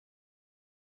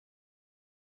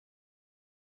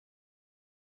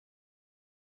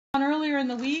in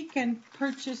the week and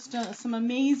purchased some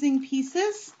amazing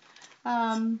pieces.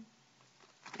 So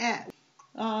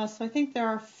I think there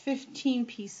are 15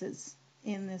 pieces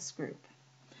in this group.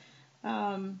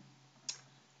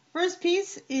 First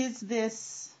piece is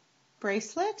this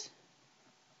bracelet,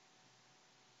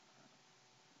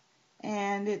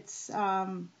 and it's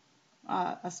a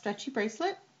stretchy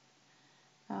bracelet,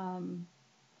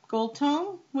 gold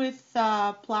tone with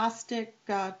plastic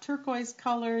turquoise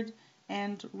colored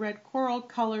and red coral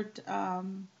colored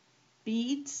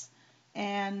beads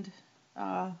and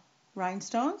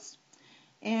rhinestones,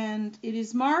 and it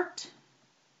is marked.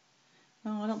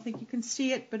 No, I don't think you can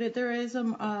see it, but there is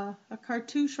a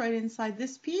cartouche right inside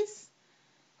this piece.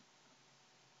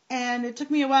 And it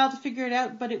took me a while to figure it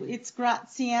out, but it's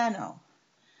Graziano.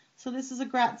 So this is a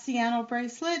Graziano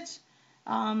bracelet.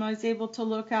 I was able to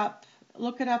look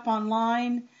it up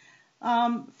online.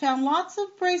 Found lots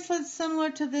of bracelets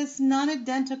similar to this, none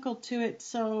identical to it.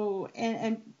 So,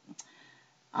 and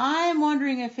I'm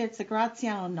wondering if it's a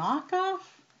Graziano knockoff,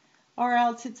 or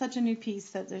else it's such a new piece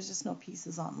that there's just no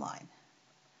pieces online.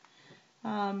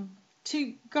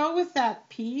 To go with that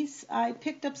piece, I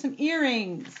picked up some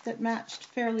earrings that matched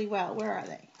fairly well. Where are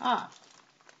they?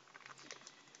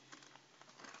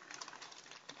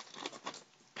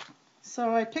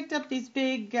 So I picked up these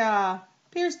big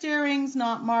pierced earrings,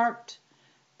 not marked,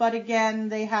 but again,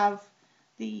 they have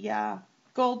the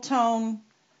gold tone,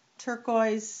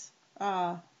 turquoise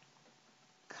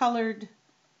colored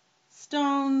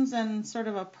stones and sort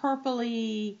of a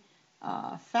purpley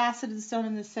faceted stone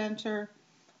in the center.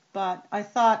 But I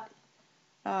thought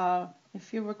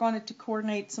if you were going to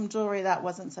coordinate some jewelry, that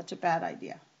wasn't such a bad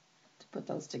idea to put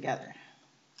those together.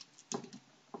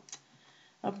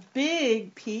 A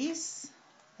big piece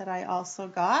that I also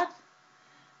got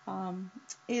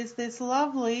is this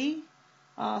lovely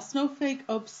snowflake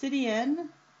obsidian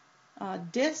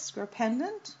disc or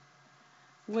pendant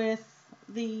with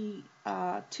the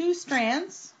 2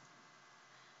 strands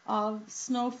of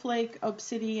snowflake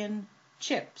obsidian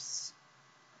chips.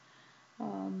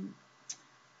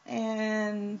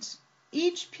 And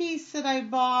each piece that I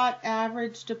bought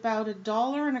averaged about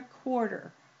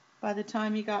 $1.25 by the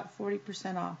time you got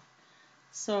 40% off.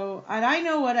 So, and I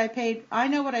know what I paid. I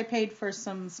know what I paid for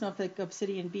some snowflake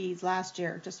obsidian beads last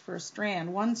year, just for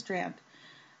one strand.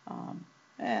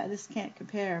 This can't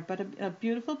compare, but a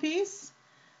beautiful piece.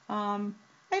 I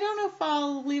don't know if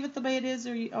I'll leave it the way it is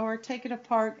or take it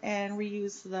apart and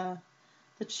reuse the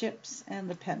chips and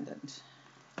the pendant.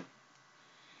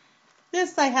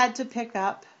 This I had to pick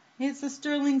up. It's a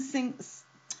sterling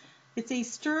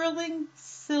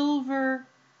silver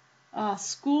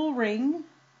school ring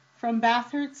from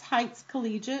Bathurst Heights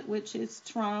Collegiate, which is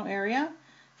Toronto area,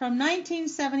 from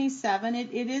 1977.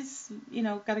 It is,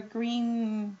 got a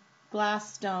green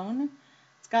glass stone.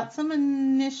 It's got some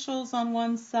initials on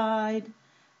one side.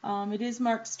 It is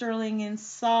marked sterling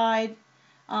inside.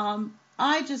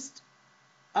 I just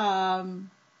thought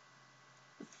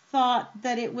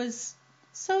that it was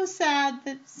so sad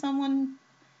that someone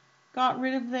got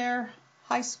rid of their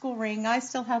high school ring. I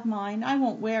still have mine. I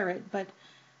won't wear it, but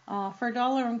for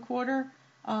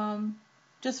 $1.25,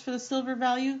 just for the silver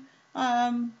value,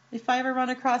 if I ever run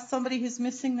across somebody who's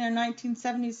missing their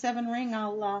 1977 ring,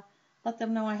 I'll let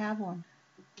them know I have one.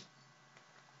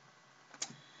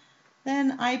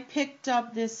 Then I picked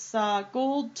up this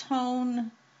gold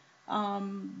tone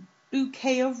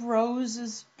bouquet of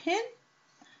roses pin.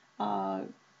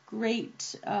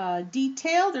 Great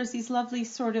detail. There's these lovely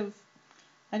sort of,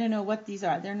 I don't know what these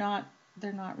are. They're not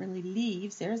really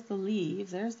leaves. There's the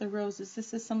leaves. There's the roses.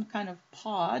 This is some kind of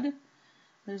pod.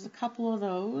 There's a couple of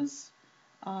those.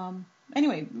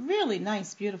 Anyway, really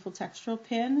nice, beautiful textural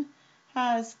pin.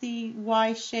 Has the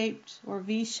Y-shaped or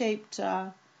V-shaped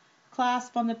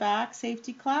clasp on the back,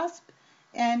 safety clasp,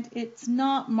 and it's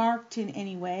not marked in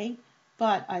any way,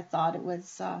 but I thought it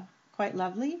was quite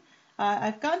lovely.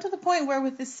 I've gotten to the point where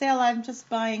with this sale I'm just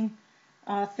buying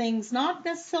things not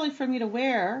necessarily for me to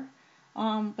wear,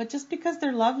 but just because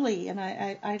they're lovely and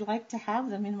I like to have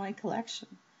them in my collection.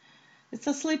 It's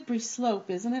a slippery slope,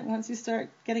 isn't it, once you start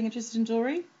getting interested in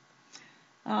jewelry?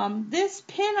 This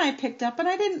pin I picked up, and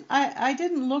I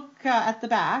didn't look at the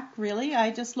back really.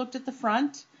 I just looked at the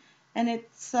front, and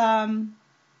it's kind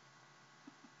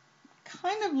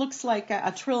of looks like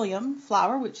a trillium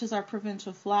flower, which is our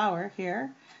provincial flower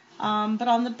here. But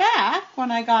on the back,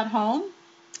 when I got home,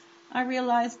 I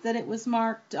realized that it was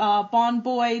marked Bon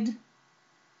Boyd,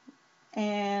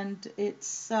 and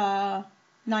it's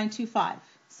 925.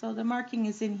 So the marking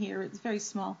is in here. It's very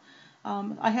small.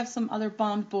 I have some other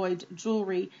Bon Boyd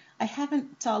jewelry. I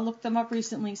haven't looked them up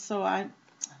recently, so I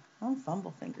I'll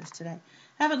fumble fingers today.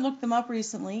 Haven't looked them up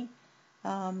recently,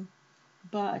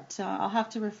 but I'll have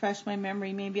to refresh my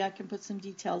memory. Maybe I can put some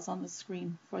details on the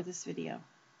screen for this video.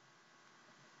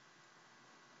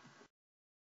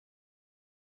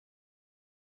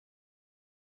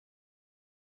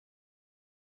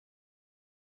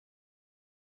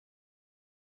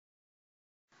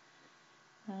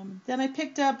 Then I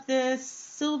picked up this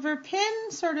silver pin,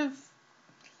 sort of,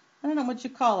 I don't know what you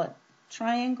call it,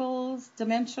 triangles,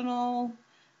 dimensional,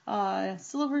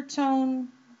 silver tone,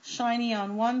 shiny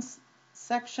on one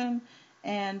section,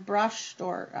 and brushed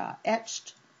or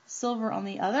etched silver on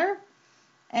the other.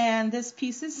 And this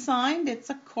piece is signed. It's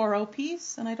a coral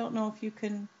piece, and I don't know if you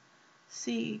can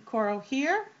see coral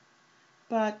here,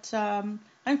 but I'm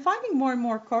finding more and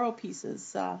more coral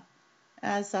pieces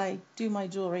as I do my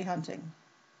jewelry hunting.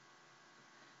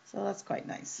 So that's quite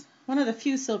nice. One of the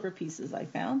few silver pieces I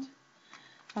found.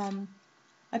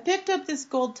 I picked up this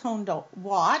gold-toned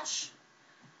watch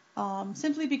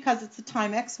simply because it's a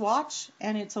Timex watch,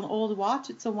 and it's an old watch.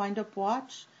 It's a wind-up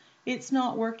watch. It's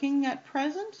not working at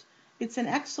present. It's in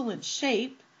excellent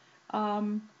shape.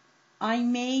 I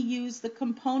may use the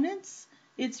components.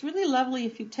 It's really lovely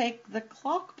if you take the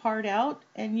clock part out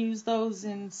and use those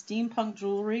in steampunk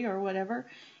jewelry or whatever,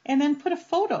 and then put a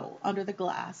photo under the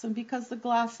glass. And because the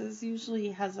glass is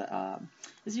usually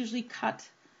cut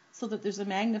so that there's a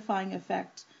magnifying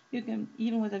effect, you can,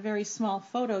 even with a very small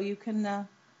photo, you can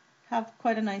have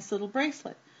quite a nice little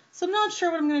bracelet. So I'm not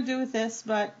sure what I'm going to do with this,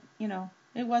 but you know,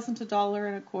 it wasn't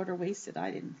 $1.25 wasted,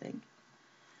 I didn't think.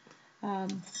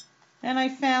 And I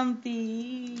found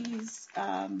these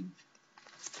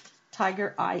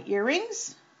tiger eye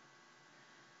earrings.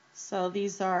 So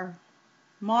these are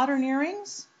modern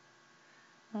earrings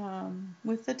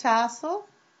with the tassel.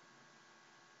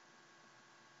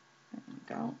 There you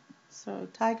go. So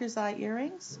tiger's eye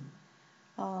earrings.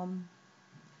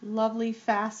 Lovely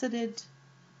faceted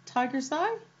tiger's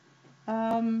eye.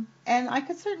 And I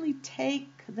could certainly take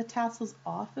the tassels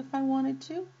off if I wanted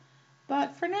to.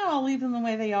 But for now, I'll leave them the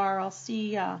way they are. I'll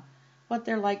see what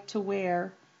they're like to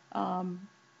wear.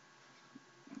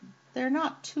 They're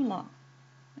not too long.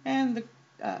 And the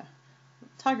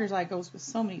tiger's eye goes with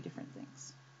so many different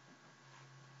things.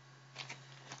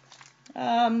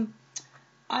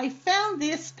 I found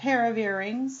this pair of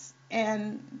earrings,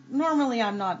 and normally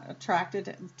I'm not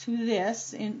attracted to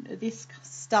this, in this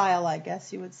style, I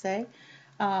guess you would say,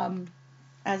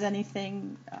 as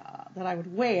anything that I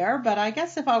would wear, but I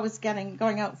guess if I was going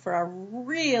out for a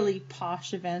really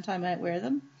posh event, I might wear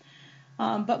them.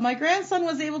 But my grandson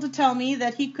was able to tell me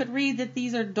that he could read that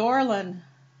these are Dorlan,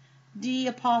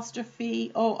 D''ORLAN,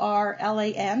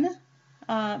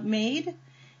 made,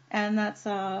 and that's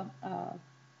a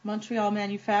Montreal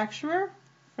manufacturer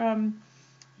from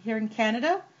here in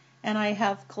Canada, and I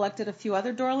have collected a few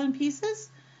other Dorlan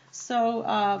pieces.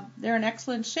 So they're in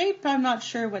excellent shape. I'm not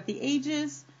sure what the age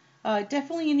is.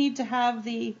 Definitely you need to have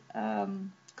the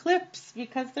clips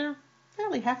because they're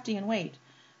fairly hefty in weight,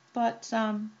 but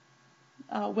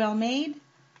well made,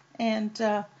 and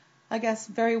I guess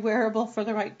very wearable for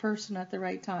the right person at the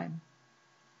right time.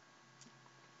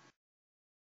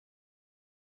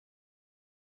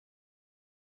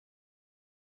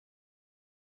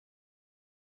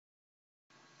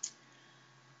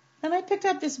 Then I picked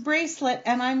up this bracelet,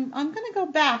 and I'm going to go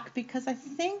back because I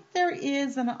think there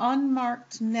is an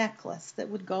unmarked necklace that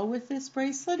would go with this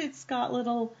bracelet. It's got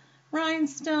little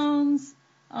rhinestones,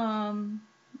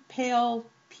 pale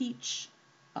peach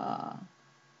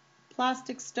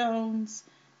plastic stones.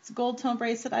 It's a gold tone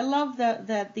bracelet. I love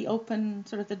the open,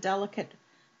 sort of the delicate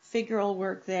figural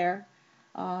work there.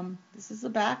 This is the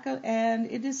back, and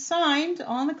it is signed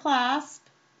on the clasp,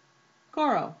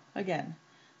 Coro again.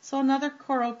 So another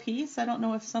coral piece. I don't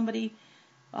know if somebody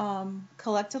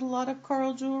collected a lot of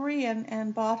coral jewelry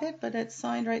and bought it, but it's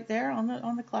signed right there on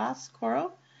the clasp,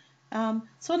 coral.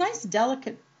 So a nice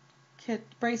delicate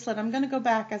bracelet. I'm going to go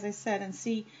back, as I said, and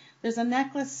see. There's a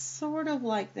necklace sort of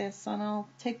like this, and I'll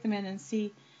take them in and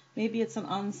see. Maybe it's an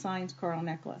unsigned coral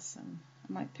necklace, and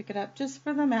I might pick it up just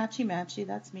for the matchy-matchy.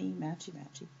 That's me,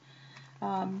 matchy-matchy.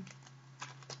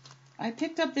 I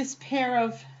picked up this pair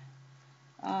of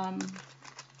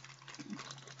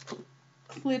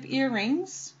clip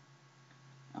earrings.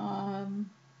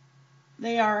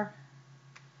 They are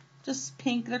just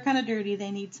pink. They're kind of dirty. They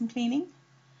need some cleaning.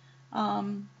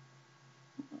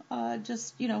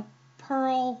 Just, you know,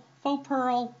 faux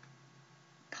pearl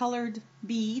colored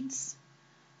beads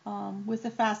with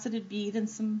a faceted bead and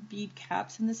some bead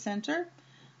caps in the center.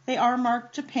 They are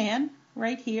marked Japan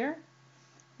right here.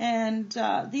 And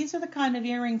these are the kind of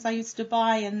earrings I used to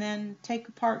buy and then take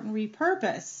apart and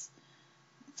repurpose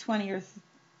 20 or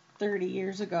 30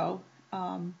 years ago.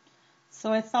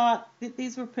 So I thought that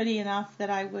these were pretty enough that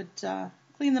I would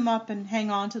clean them up and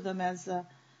hang on to them as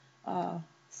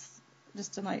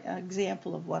just an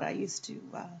example of what I used to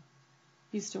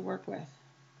work with.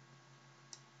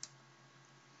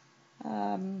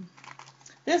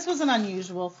 This was an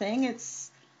unusual thing.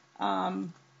 It's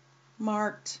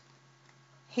marked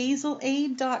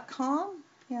hazelaid.com.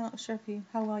 Yeah, I'm not sure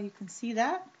how well you can see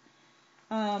that.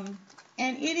 And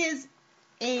it is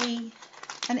a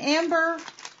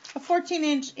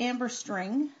 14-inch amber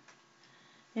string.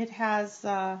 It has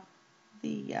the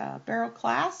barrel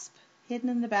clasp hidden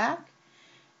in the back,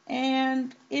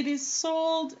 and it was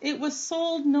sold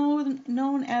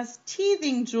known as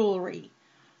teething jewelry.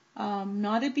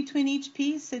 Knotted between each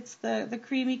piece, it's the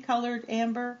creamy colored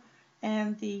amber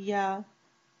and the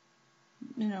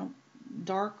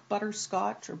dark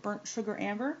butterscotch or burnt sugar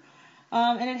amber.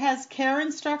 And it has care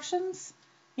instructions.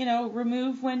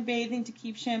 Remove when bathing to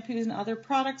keep shampoos and other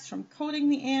products from coating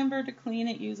the amber. To clean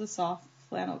it, use a soft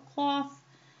flannel cloth,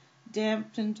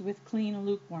 dampened with clean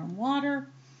lukewarm water.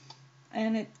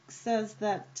 And it says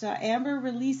that amber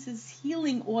releases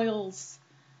healing oils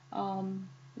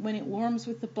when it warms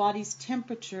with the body's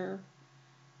temperature.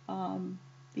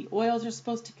 The oils are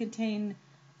supposed to contain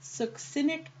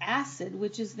succinic acid,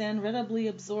 which is then readily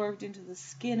absorbed into the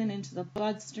skin and into the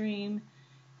bloodstream.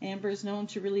 Amber is known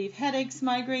to relieve headaches,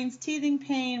 migraines, teething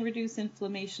pain, reduce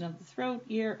inflammation of the throat,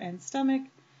 ear, and stomach,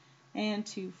 and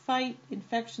to fight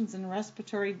infections and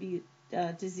respiratory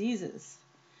diseases.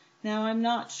 Now, I'm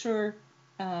not sure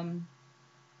how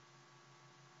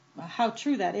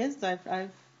true that is.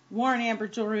 I've worn amber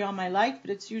jewelry all my life,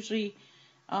 but it's usually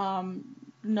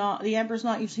the amber's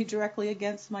not usually directly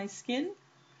against my skin.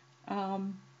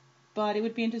 But it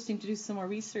would be interesting to do some more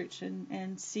research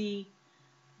and see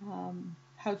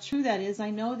how true that is. I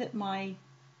know that my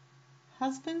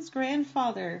husband's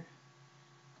grandfather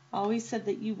always said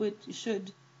that you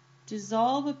should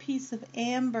dissolve a piece of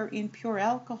amber in pure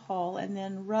alcohol and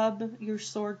then rub your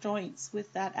sore joints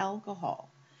with that alcohol.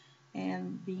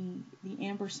 And the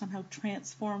amber somehow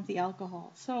transformed the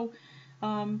alcohol. So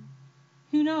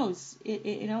who knows?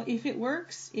 If it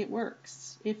works, it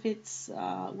works. If it's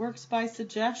works by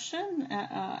suggestion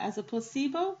as a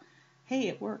placebo, hey,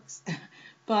 it works.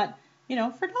 But for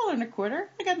 $1.25,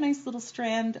 I got a nice little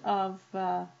strand of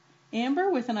amber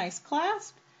with a nice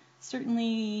clasp.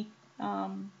 Certainly,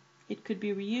 it could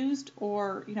be reused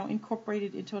or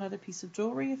incorporated into another piece of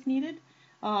jewelry if needed.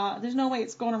 There's no way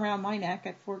it's going around my neck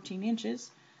at 14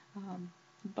 inches.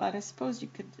 But I suppose you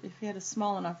could, if you had a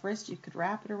small enough wrist, you could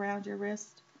wrap it around your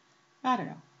wrist. I don't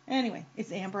know. Anyway,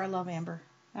 it's amber. I love amber.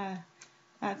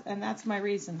 And that's my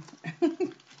reason. So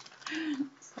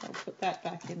I'll put that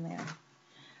back in there.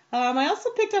 I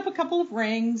also picked up a couple of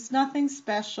rings. Nothing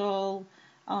special.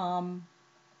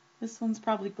 This one's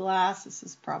probably glass. This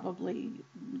is probably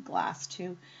glass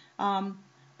too.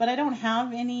 But I don't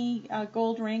have any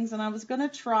gold rings, and I was going to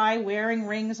try wearing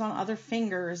rings on other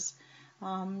fingers.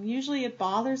 Usually it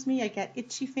bothers me. I get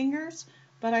itchy fingers,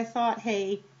 but I thought,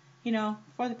 hey,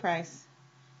 for the price,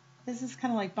 this is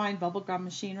kind of like buying bubblegum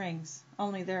machine rings,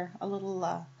 only they're a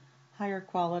little higher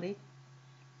quality.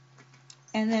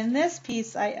 And then this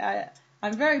piece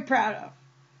I'm very proud of.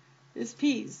 This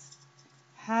piece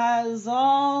has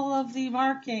all of the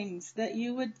markings that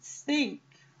you would think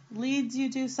leads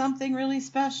you to something really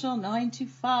special.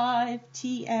 925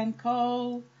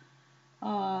 T&Co.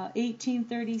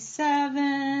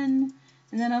 1837,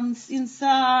 and then I'm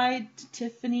inside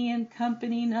Tiffany and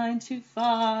Company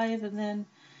 925, and then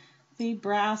the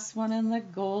brass one and the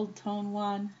gold tone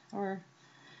one,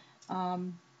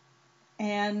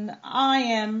 and I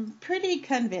am pretty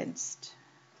convinced.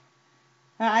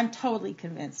 I'm totally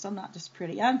convinced. I'm not just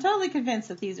pretty. I'm totally convinced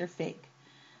that these are fake.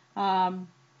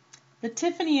 The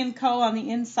Tiffany & Co. on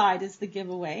the inside is the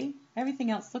giveaway. Everything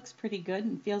else looks pretty good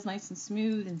and feels nice and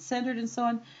smooth and centered and so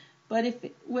on. But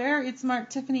where it's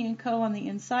marked Tiffany & Co. on the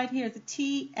inside here, the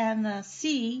T and the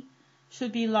C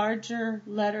should be larger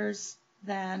letters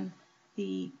than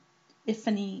the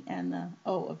Tiffany and the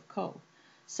O of Co.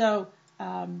 So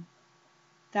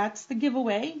that's the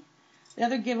giveaway. The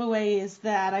other giveaway is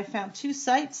that I found 2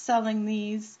 sites selling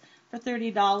these for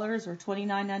 $30 or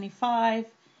 $29.95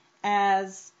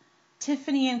 as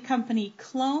Tiffany & Company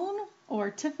clone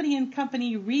or Tiffany &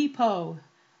 Company repro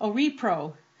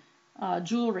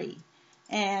jewelry.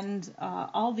 And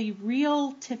all the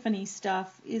real Tiffany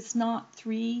stuff is not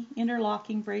 3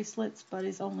 interlocking bracelets, but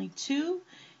is only 2,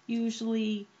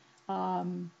 usually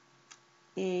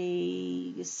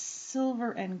a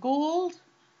silver and gold,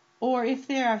 or if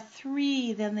there are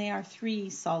 3, then they are 3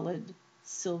 solid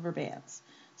silver bands.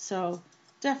 So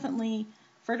definitely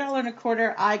for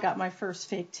 $1.25, I got my first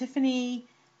fake Tiffany,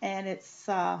 and it's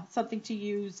something to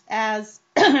use as,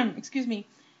 excuse me,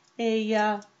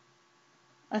 a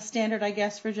standard, I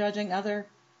guess, for judging other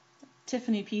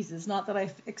Tiffany pieces. Not that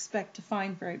I expect to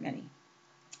find very many.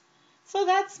 So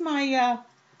that's my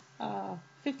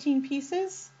 15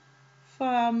 pieces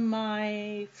from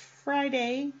my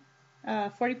Friday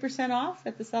 40% off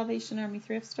at the Salvation Army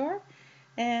thrift store.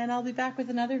 And I'll be back with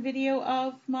another video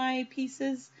of my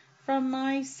pieces from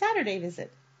my Saturday visit.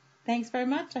 Thanks very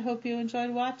much. I hope you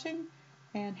enjoyed watching,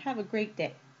 and have a great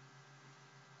day.